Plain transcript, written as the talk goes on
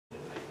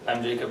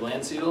I'm Jacob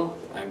Landsiedel.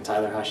 I'm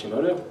Tyler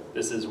Hashimoto.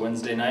 This is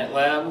Wednesday Night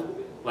Lab,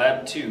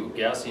 Lab 2,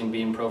 Gaussian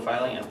Beam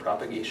Profiling and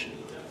Propagation.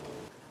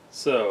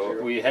 So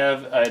we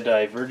have a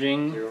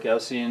diverging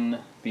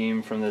Gaussian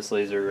beam from this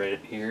laser right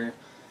here,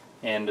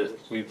 and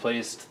we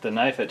placed the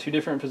knife at two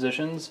different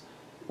positions,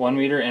 1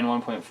 meter and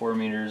 1.4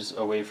 meters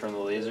away from the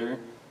laser,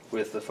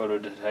 with the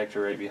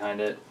photodetector right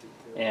behind it,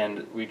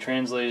 and we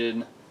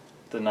translated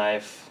the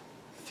knife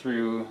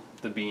through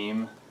the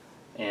beam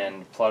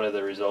and plotted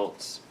the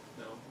results.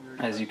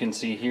 As you can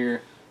see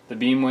here, the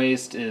beam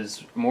waist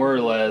is more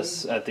or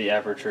less at the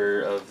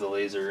aperture of the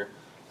laser,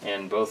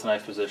 and both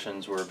knife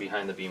positions were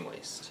behind the beam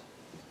waist.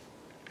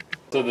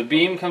 So the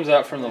beam comes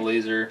out from the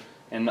laser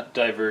and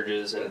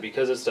diverges, and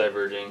because it's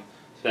diverging,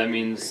 that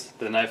means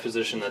the knife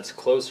position that's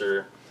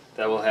closer,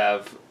 that will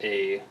have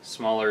a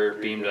smaller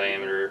beam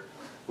diameter,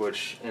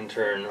 which in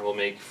turn will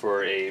make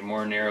for a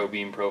more narrow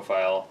beam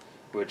profile,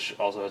 which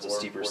also has a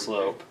steeper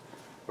slope,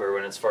 where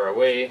when it's far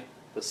away,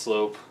 the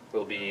slope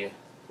will be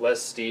less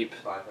steep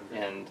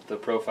and the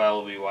profile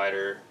will be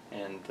wider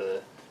and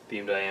the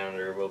beam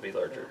diameter will be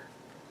larger.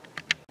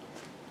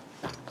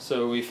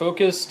 So we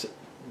focused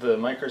the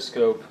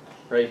microscope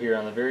right here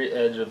on the very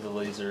edge of the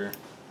laser,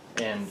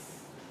 and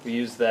we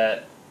used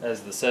that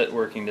as the set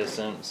working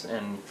distance,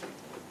 and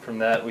from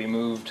that we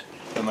moved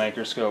the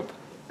microscope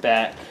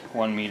back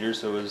 1 meter,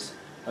 so it was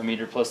a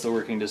meter plus the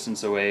working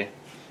distance away,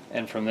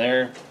 and from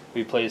there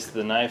we placed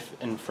the knife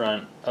in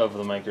front of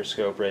the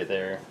microscope right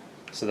there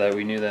so that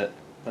we knew that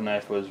the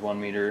knife was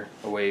 1 meter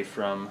away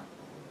from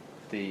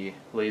the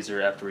laser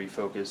after we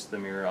focused the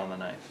mirror on the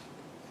knife.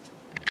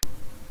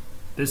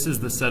 This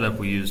is the setup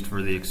we used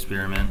for the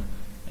experiment,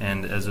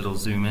 and as it'll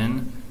zoom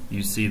in,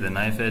 you see the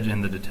knife edge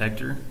in the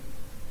detector.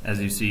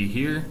 As you see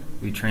here,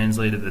 we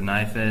translated the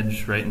knife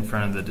edge right in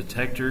front of the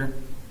detector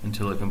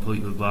until it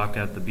completely blocked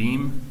out the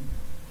beam,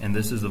 and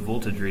this is the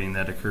voltage reading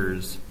that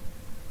occurs.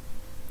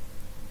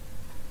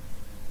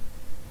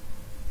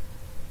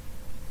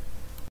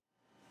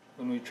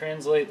 When we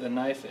translate the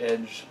knife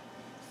edge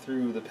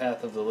through the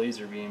path of the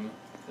laser beam,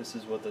 this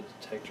is what the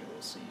detector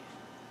will see.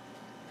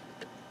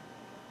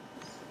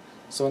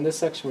 So in this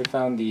section we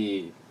found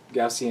the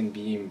Gaussian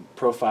beam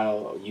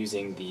profile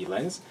using the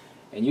lens,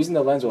 and using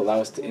the lens will allow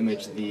us to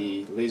image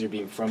the laser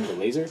beam from the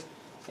laser,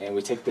 and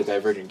we take the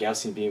divergent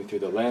Gaussian beam through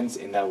the lens,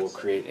 and that will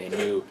create a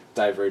new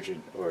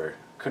divergent or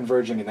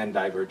converging and then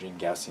diverging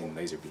Gaussian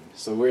laser beam.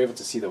 So we're able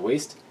to see the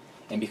waist,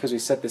 and because we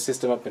set the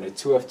system up in a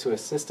 2F2S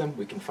system,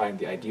 we can find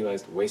the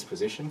idealized waist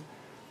position,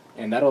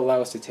 and that'll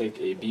allow us to take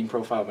a beam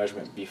profile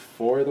measurement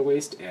before the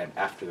waist and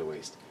after the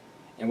waist.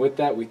 And with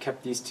that, we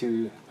kept these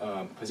two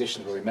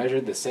positions where we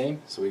measured the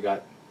same, so we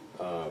got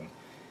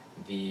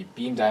the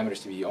beam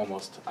diameters to be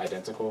almost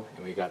identical,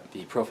 and we got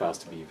the profiles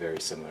to be very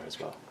similar as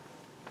well.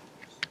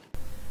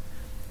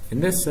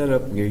 In this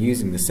setup, we are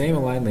using the same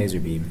aligned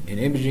laser beam and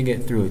imaging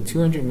it through a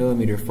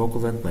 200mm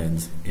focal length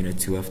lens in a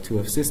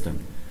 2F2F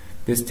system.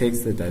 This takes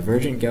the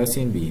divergent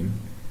Gaussian beam,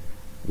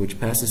 which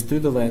passes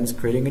through the lens,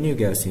 creating a new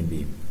Gaussian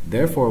beam.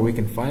 Therefore, we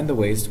can find the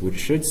waist, which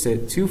should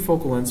sit 2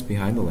 focal lengths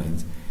behind the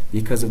lens,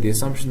 because of the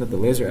assumption that the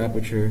laser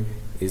aperture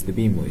is the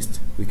beam waist.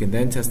 We can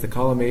then test the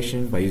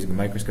collimation by using a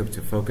microscope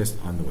to focus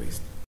on the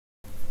waist.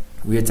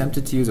 We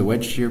attempted to use a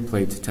wedge shear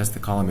plate to test the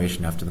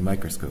collimation after the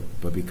microscope,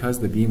 but because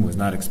the beam was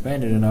not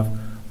expanded enough,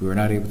 we were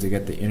not able to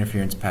get the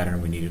interference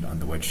pattern we needed on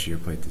the wedge shear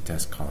plate to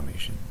test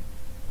collimation.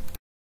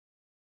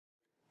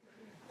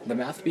 The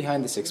math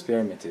behind this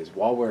experiment is,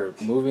 while we're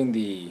moving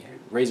the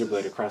razor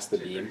blade across the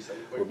beam,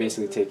 we're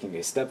basically taking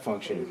a step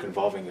function and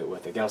convolving it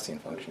with a Gaussian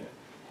function.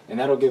 And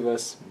that'll give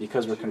us,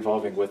 because we're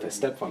convolving with a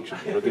step function,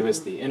 it'll give us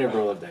the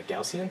integral of that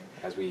Gaussian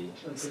as we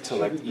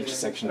select each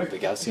section of the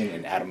Gaussian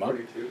and add them up.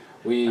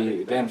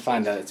 We then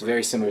find that it's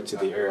very similar to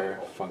the error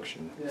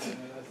function.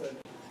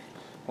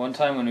 One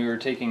time when we were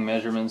taking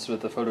measurements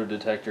with the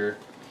photodetector,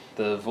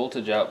 the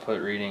voltage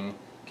output reading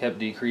kept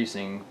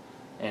decreasing,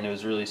 and it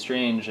was really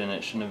strange and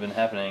it shouldn't have been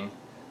happening.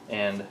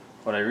 And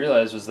what I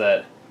realized was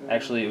that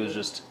actually it was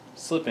just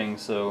slipping,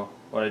 so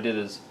what I did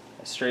is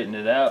I straightened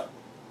it out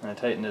and I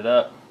tightened it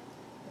up,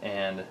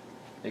 and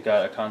it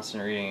got a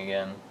constant reading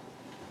again,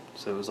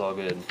 so it was all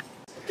good.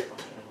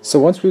 So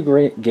once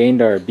we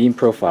gained our beam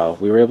profile,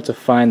 we were able to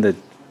find the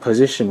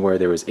position where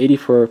there was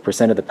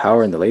 84% of the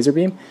power in the laser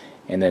beam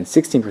and then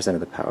 16% of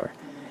the power.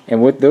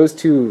 And with those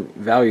two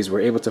values,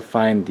 we're able to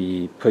find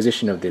the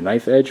position of the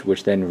knife edge,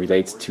 which then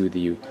relates to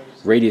the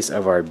radius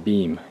of our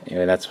beam,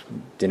 and that's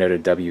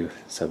denoted W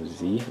sub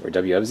z, or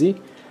W of z.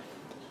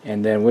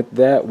 And then with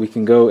that, we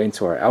can go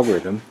into our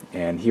algorithm,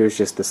 and here's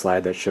just the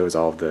slide that shows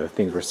all of the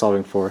things we're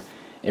solving for,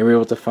 and we're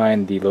able to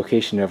find the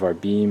location of our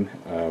beam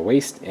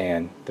waist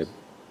and the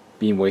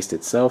beam waist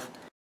itself.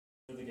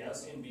 For the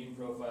Gaussian beam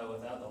profile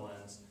without the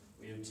lens,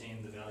 we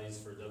obtained the values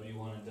for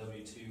W1 and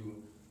W2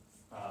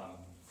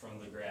 from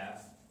the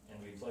graph,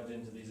 and we plugged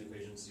into these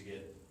equations to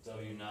get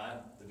W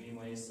naught, the beam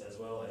waist, as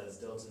well as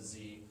delta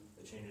Z,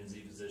 the change in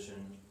Z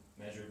position,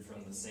 measured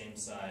from the same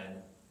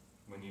side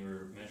when you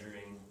were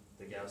measuring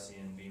the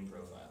Gaussian beam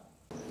profile.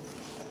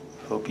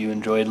 Hope you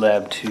enjoyed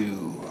Lab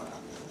 2.